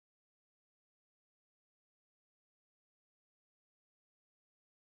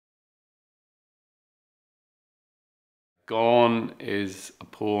Gone is a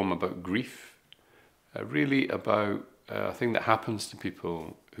poem about grief, really about a thing that happens to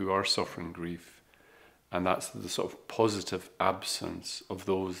people who are suffering grief, and that's the sort of positive absence of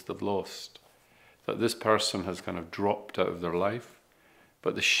those they've lost. That this person has kind of dropped out of their life,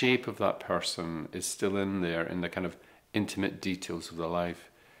 but the shape of that person is still in there, in the kind of intimate details of their life,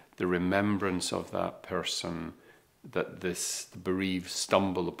 the remembrance of that person that the bereaved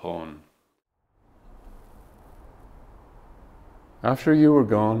stumble upon. After you were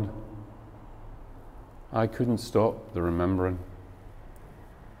gone, I couldn't stop the remembering.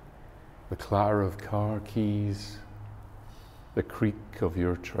 The clatter of car keys, the creak of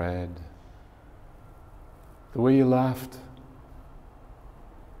your tread, the way you laughed,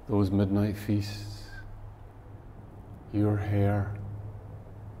 those midnight feasts, your hair,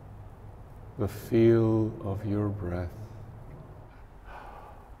 the feel of your breath.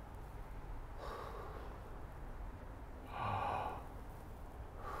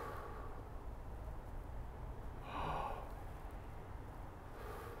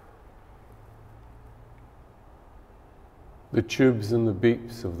 The tubes and the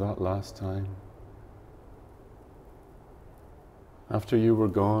beeps of that last time. After you were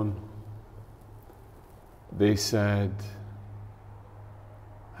gone, they said,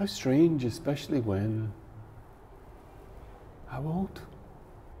 how strange, especially when, how old?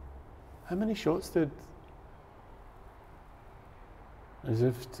 How many shots did? As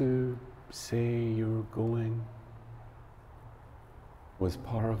if to say you're going was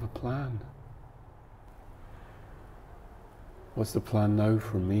part of a plan. What's the plan now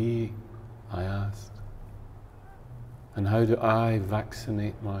for me? I asked. And how do I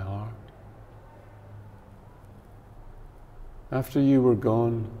vaccinate my heart? After you were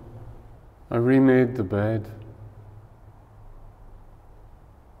gone, I remade the bed,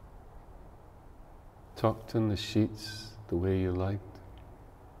 tucked in the sheets the way you liked,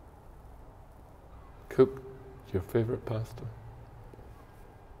 cooked your favorite pasta.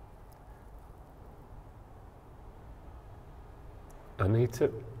 And ate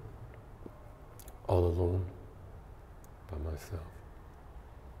it all alone by myself.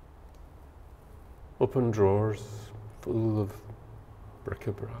 Open drawers full of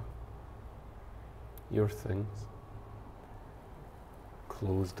bric-a-brac, your things,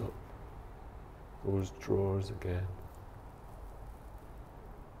 closed up those drawers again.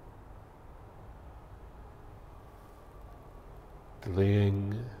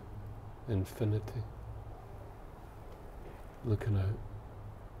 Delaying infinity. Looking out,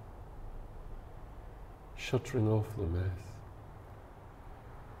 shuttering off the mess,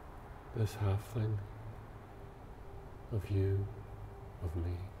 this half thing of you, of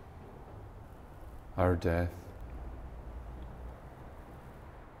me, our death.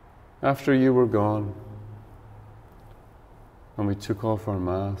 After you were gone, and we took off our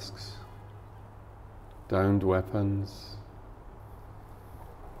masks, downed weapons,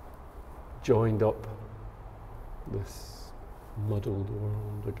 joined up this muddled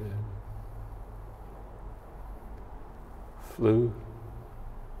world again. Flew,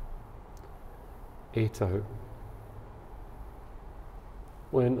 ate out,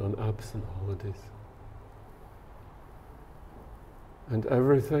 went on absent holidays, and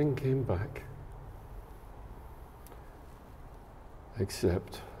everything came back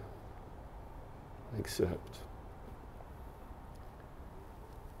except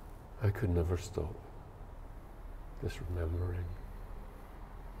I could never stop this remembering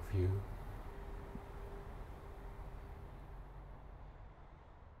of you.